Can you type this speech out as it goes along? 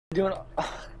Doing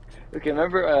okay,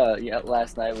 remember yeah,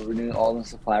 last night we were doing all the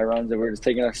supply runs and we were just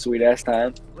taking our sweet ass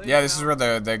time. Yeah, this is where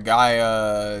the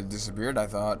guy disappeared, I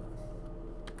thought.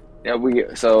 Yeah,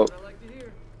 so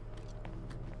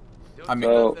I mean,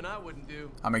 so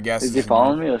I'm a guess is this he is me.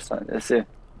 following me or something? Let's see.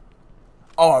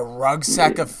 Oh, a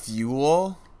rucksack Yeah. of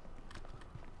fuel?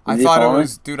 I Is he thought it following me?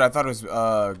 was, dude, I thought it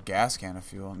was gas can of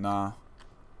fuel. Nah.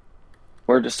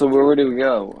 Where do we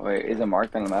go? Wait, is it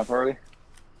marked on the map already?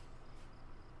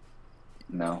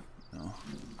 No. No.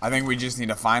 I think we just need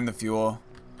to find the fuel.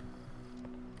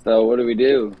 So what do we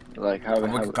do? Like And we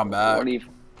how could come what back. do you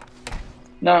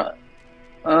no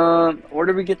where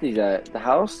did we get these at? The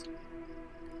house?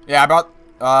 Yeah, about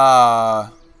Oh,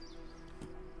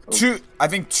 two, I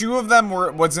think two of them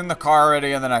was in the car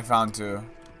already, and then I found two.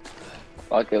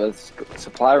 okay, let's go.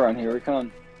 Supply run, here we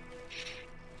come.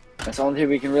 That's the only thing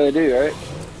we can really do, right?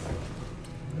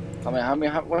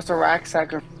 What's a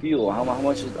rucksack of fuel? How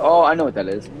much is? Oh, I know what that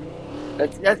is.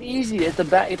 That's easy. It's the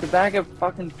bag of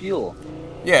fucking fuel.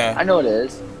 Yeah. I know it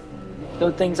is.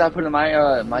 Those things I put in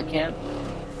my camp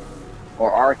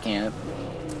or our camp.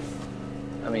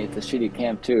 I mean, it's a shitty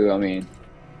camp too. I mean,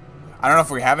 I don't know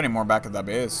if we have any more back at that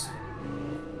base.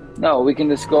 no, we can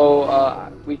just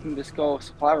go. We can just go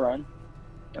supply run,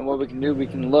 and what we can do, we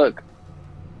can look,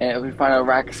 and if we find a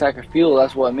rucksack of fuel,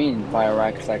 that's what I mean by a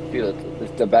rucksack of fuel.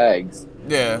 It's the bags.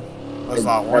 Yeah. That's a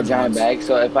lot The larger giant ones. bag.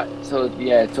 So so if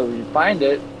you find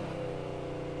it,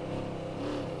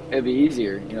 it'd be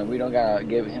easier. You know, we don't gotta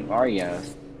give him our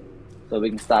gas. So we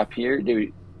can stop here.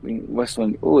 What's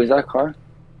one? Oh, is that a car?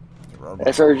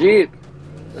 That's our Jeep.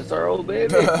 That's our old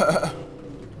baby.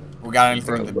 We got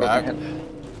anything in the Broken back? head.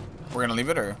 We're gonna leave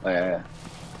it, or? Oh yeah.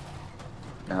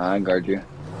 Nah, I guard you.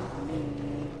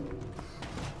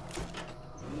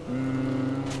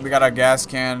 We got a gas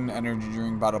can, energy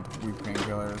drink, bottle, weak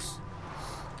painkillers.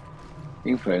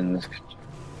 You can put it in this.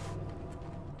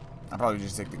 I'll probably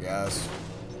just take the gas.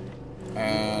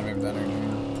 And maybe the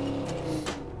energy.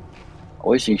 I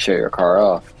wish you could shut your car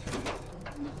off.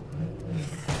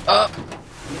 Oh,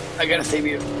 I gotta save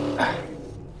you.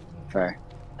 Sorry.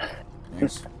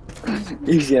 Thanks.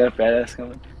 You see that fat ass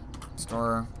coming?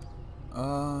 Store.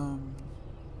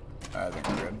 I think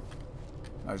we're good.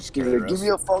 I just Give carry the me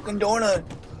rest. a fucking donut.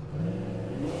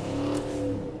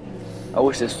 I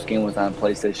wish this game was on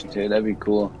PlayStation 2. That'd be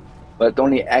cool. But it's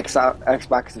only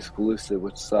Xbox exclusive,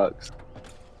 which sucks.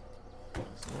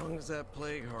 As long as that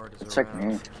plague heart is Check around,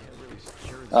 me. can't really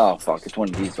secure this Oh place. fuck! It's one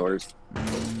of these doors. Way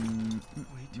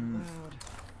too loud.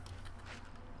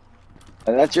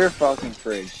 And that's your fucking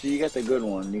fridge. So you got the good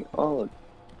one. Oh,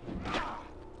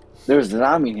 there's a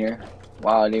zombie in here.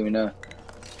 Wow, I didn't even know.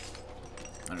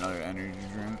 Another energy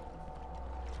drink.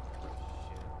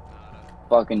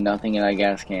 Fucking nothing in that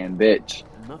gas can, bitch.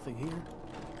 Nothing here.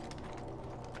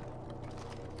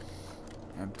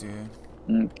 Empty.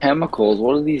 Chemicals.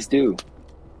 What do these do?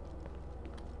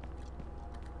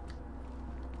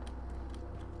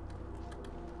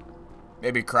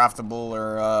 Maybe craftable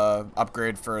or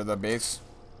upgrade for the base.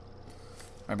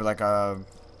 Maybe like a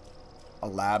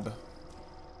lab.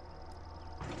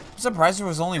 I'm surprised there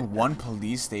was only one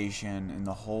police station in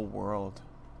the whole world.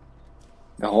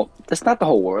 That's not the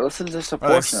whole world. This is just a Oh,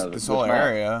 portion of it. this whole It's not.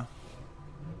 area.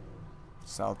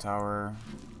 Cell tower.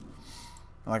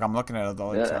 Like I'm looking at all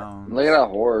the towns. Look at that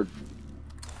horde.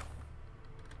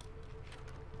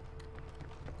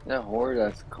 That horde.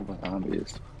 That's a couple of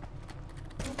zombies.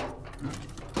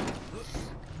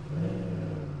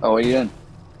 Oh, what are you doing?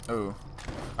 Oh.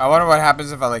 I wonder what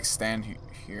happens if I like stand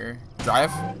here.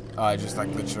 Drive? Oh, I just like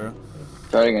glitch through.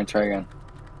 Try it again. Try again.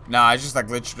 No, I just like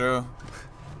glitch through.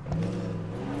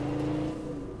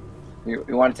 You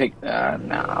want to take?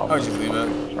 No. I'll just leave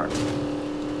it. Sorry.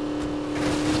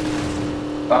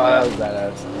 Oh, that was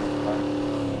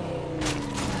badass.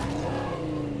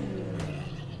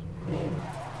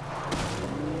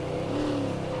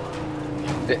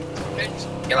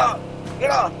 Bitch, get off! Get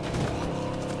off!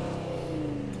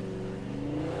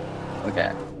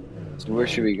 Okay. So where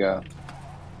should we go?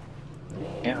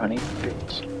 Yeah, honey.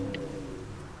 Bitch.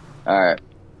 Alright.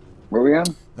 Where we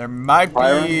going? There might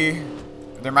Fire?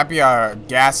 be a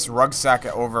gas rucksack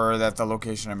over at the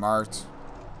location I marked.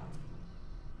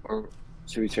 Or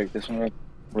should we check this one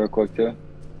real quick too?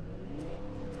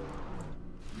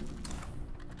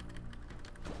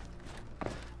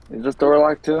 Is this door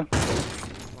locked too?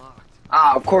 Locked.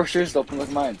 Ah, of course yours is open.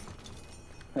 Look mine.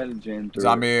 Had a jam through.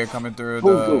 Zombie coming through Two,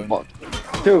 the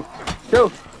two,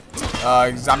 two.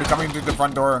 zombie coming through the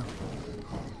front door.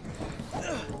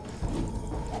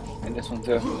 And this one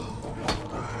too.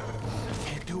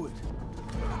 Can't do it.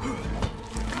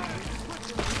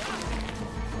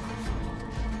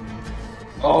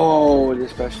 Oh, the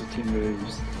specialty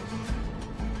moves.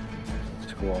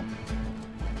 It's cool.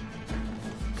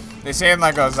 They say in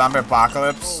like a zombie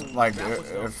apocalypse, Oh, like that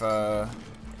was if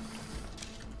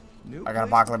New like an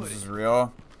place to apocalypse put is it.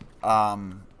 real,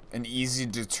 an easy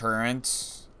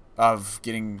deterrent of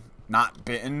getting not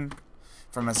bitten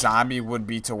from a zombie would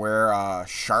be to wear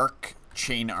shark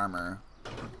chain armor.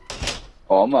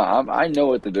 Oh, I know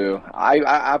what to do.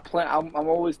 I plan. I'm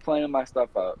always planning my stuff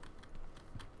out.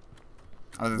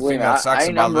 The Believe thing me, that sucks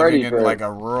about I'm living ready in for like it.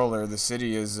 a rural or the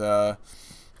city is You can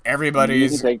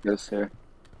everybody's take this here.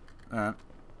 uh,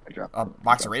 I dropped a it. I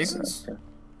box of dropped it. raisins. Okay.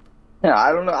 Yeah,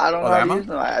 I don't know. I don't Oh, know the how to ammo? use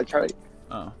them. I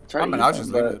Oh, try I to mean, use I'll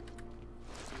just them, leave but it.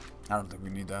 I don't think we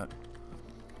need that.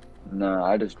 no,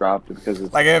 I just dropped it because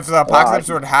it's Like, if the a lot. apocalypse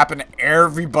would happen,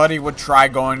 everybody would try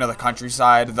going to the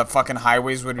countryside. The fucking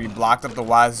highways would be blocked up the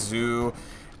wazoo.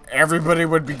 Everybody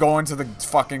would be going to the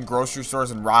fucking grocery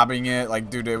stores and robbing it. Like,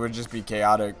 dude, it would just be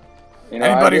chaotic. You know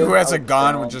what I Anybody who do? I has a would just stay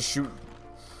gun would home. just shoot.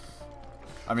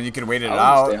 I mean, you could wait it I would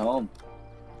just stay out. home.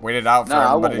 Wait it out No, for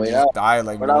I won't everybody to wait just out. die,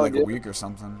 like, What maybe I would like a do, week or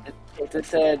something. if it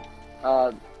said,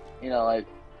 you know, like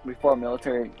before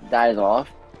military dies off,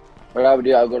 what I would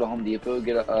do, I would go to Home Depot,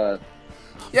 get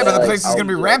Yeah, but the like place is I gonna would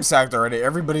be get like ransacked already.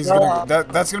 Everybody's gonna no,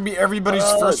 that's gonna be everybody's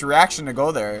no, first reaction to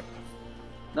go there.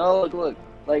 no, look,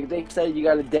 like they said, you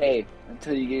got a day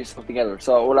until you get yourself together.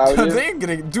 So what I would do, They ain't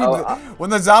gonna, I, dude. I, When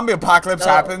the zombie apocalypse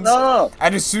no, happens, no,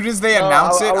 and as soon as they no,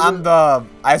 announce it I would on just the,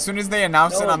 as soon as they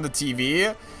announce it on no. the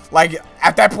TV, like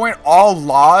at that point, all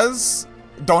laws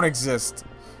don't exist.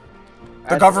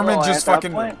 The government just At that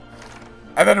fucking, point,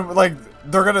 and then like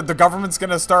the government's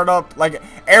gonna start up like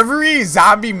every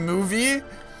zombie movie.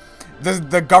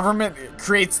 The government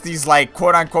creates these like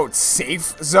quote unquote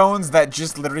safe zones that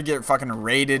just literally get fucking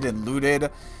raided and looted,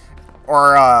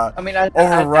 or I mean, at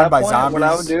overrun that by point, what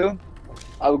I would zombies. do,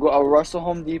 I would rush to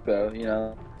Home Depot, you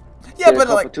know, Yeah, get a but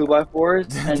couple like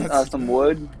 2x4s and that's some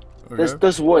wood. okay.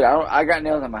 This wood. I got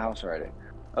nails in my house already.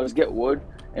 I just get wood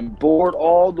and board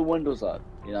all the windows up.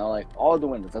 You know, like all the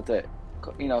windows. That's it.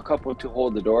 You know, a couple to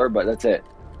hold the door, but that's it.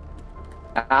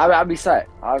 I'll be set.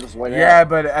 I'll just wait it Yeah, out.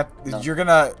 but No,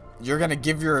 you're gonna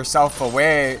give yourself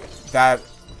away that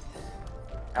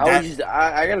I would that just.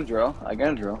 I got a drill. I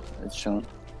got a drill. It's chilling.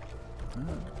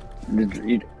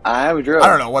 I have a drill. I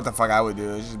don't know what the fuck I would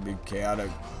do. It's just be chaotic.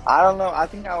 I don't know. I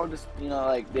think I would just, you know,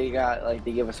 like they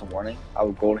give us a warning. I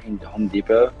would go to Home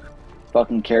Depot,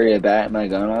 fucking carry a bat and my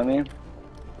gun on me.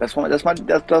 That's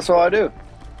all I do.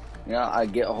 You know, I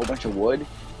get a whole bunch of wood,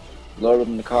 load it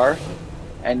in the car,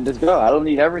 and just go. I don't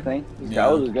need everything. I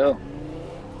will just go.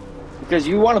 Because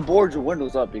you want to board your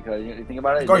windows up because you think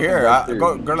about it. Go they can here. break through.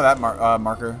 Go to that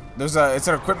marker. There's it's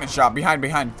an equipment shop behind.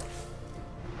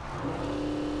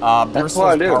 That's what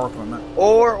I do. Power equipment.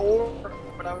 Or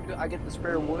what I would do, I get the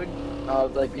spare wood,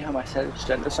 like behind my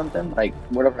shed or something, like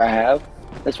whatever I have.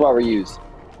 That's what I would use.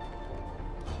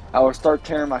 I would start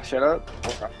tearing my shit up,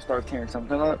 or start tearing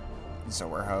something up. It's a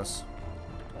warehouse.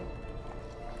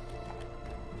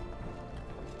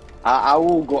 I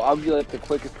will go. I'll be like the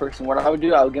quickest person. What I would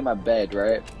do, I would get my bed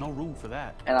right, No room for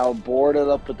that. and I would board it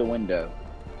up with the window.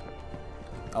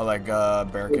 Oh, like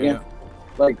barricade it.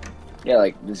 Like, yeah,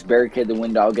 like just barricade the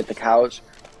window. I'll get the couch,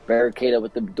 barricade it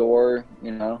with the door.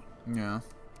 You know, Yeah.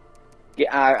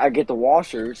 I get the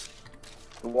washers,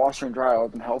 the washer and dryer.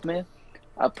 Let them help me.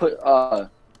 I put I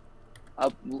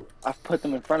put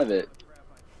them in front of it,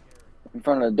 in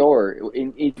front of the door.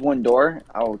 In each one door,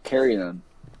 I will carry them.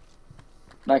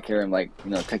 Not carry them, like, you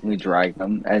know, technically drag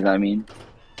them, as I mean.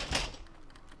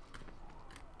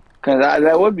 Because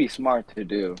that would be smart to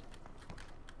do.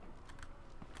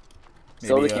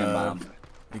 So Maybe they can bomb.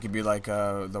 you could be like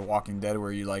The Walking Dead,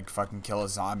 where you like fucking kill a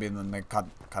zombie and then they cut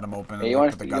him open Hey, and you like,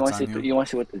 want put the to guts see? on you. You want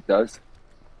to see what this does?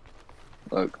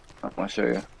 Look, I want to show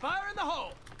you. Fire in the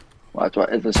hole. Watch,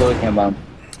 what? It's a soda can bomb.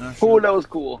 Oh, Oh, shit. that was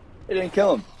cool. It didn't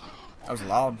kill him. That was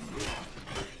loud.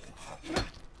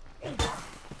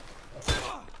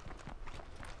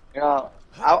 You know,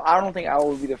 I don't think I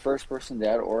would be the first person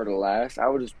dead or the last.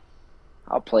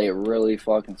 I'll play it really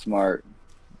fucking smart.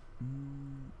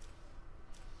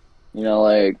 You know,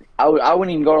 like I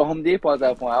wouldn't even go to Home Depot at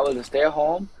that point. I would just stay at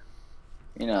home.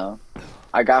 You know,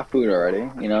 I got food already.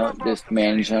 You know, just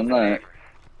manage on that.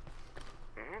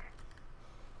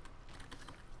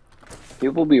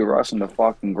 People be rushing to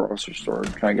fucking grocery store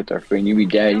trying to get their food, and you be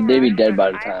dead. They'd be dead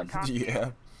by the time.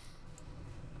 Yeah.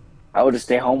 I would just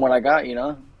stay home when I got. You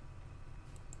know,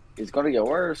 it's gonna get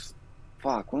worse.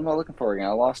 Fuck, what am I looking for again?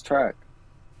 I lost track.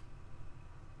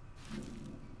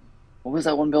 What was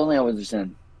that one building I was just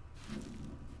in?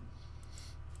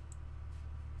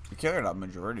 cleared out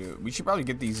majority. We should probably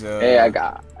get these. Hey, I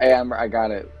got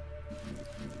it.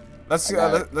 Let's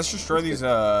destroy these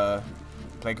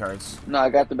play cards. No, I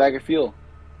got the bag of fuel.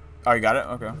 Oh, you got it?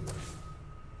 Okay.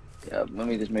 Yeah, let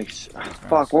me just make sure.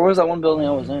 Fuck, where was that one building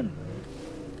I was in?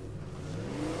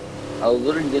 I was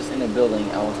literally just in a building.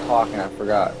 I was talking. I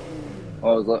forgot.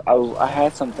 I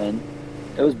had something.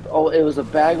 It was a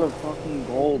bag of fucking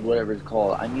gold, whatever it's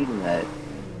called. I needed that.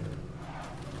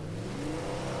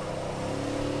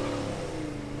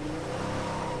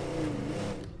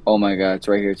 Oh my god, it's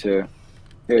right here too.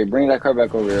 Here, bring that car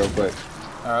back over here real quick.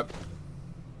 Alright.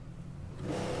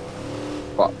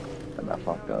 Fuck. I got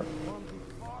fucked up.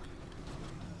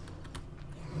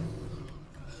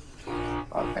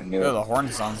 Fuck, I knew Ew, it. the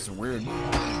horn sounds weird.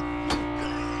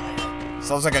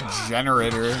 Sounds like a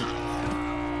generator.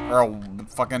 Or a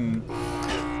fucking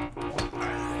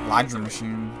laundry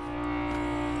machine.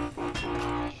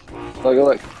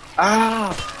 Look.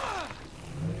 Ah!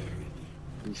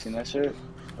 You seen that shit?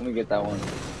 Let me get that one.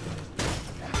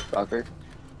 Fucker.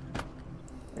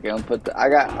 Okay, I'm put the I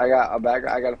got a bag.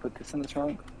 I gotta put this in the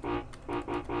trunk.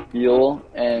 Fuel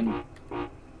and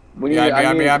we need Behind.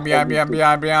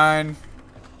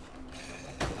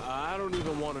 I don't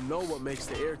even want to know what makes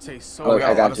the air taste so. Look,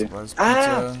 I got you.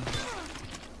 Ah!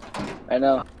 I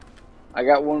know. I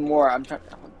got one more. I'm trying.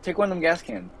 Take one of them gas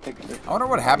cans. I wonder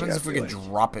what happens if we could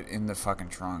drop it in the fucking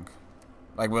trunk.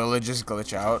 Like, will it just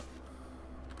glitch out?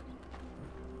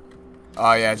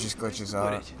 Oh yeah, it just glitches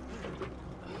out.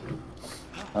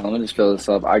 Let me just fill this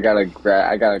up. I gotta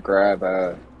grab.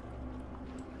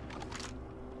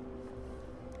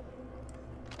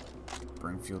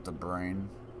 Bring fuel to Bran.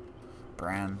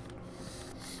 I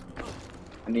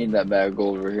need that bag of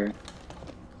gold over here.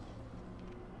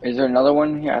 Is there another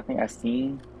one here? I think I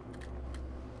seen.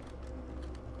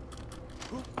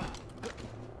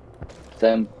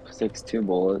 7.62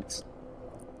 bullets.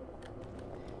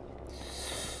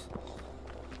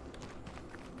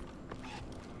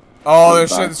 Oh,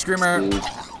 there's shit, the screamer.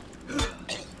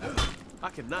 I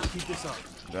cannot keep this up.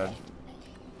 Dead.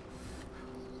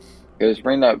 Okay, just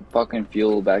bring that fucking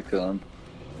fuel back to them.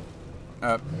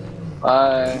 Up.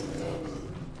 Bye.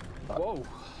 Whoa,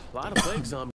 a lot of plague zombies.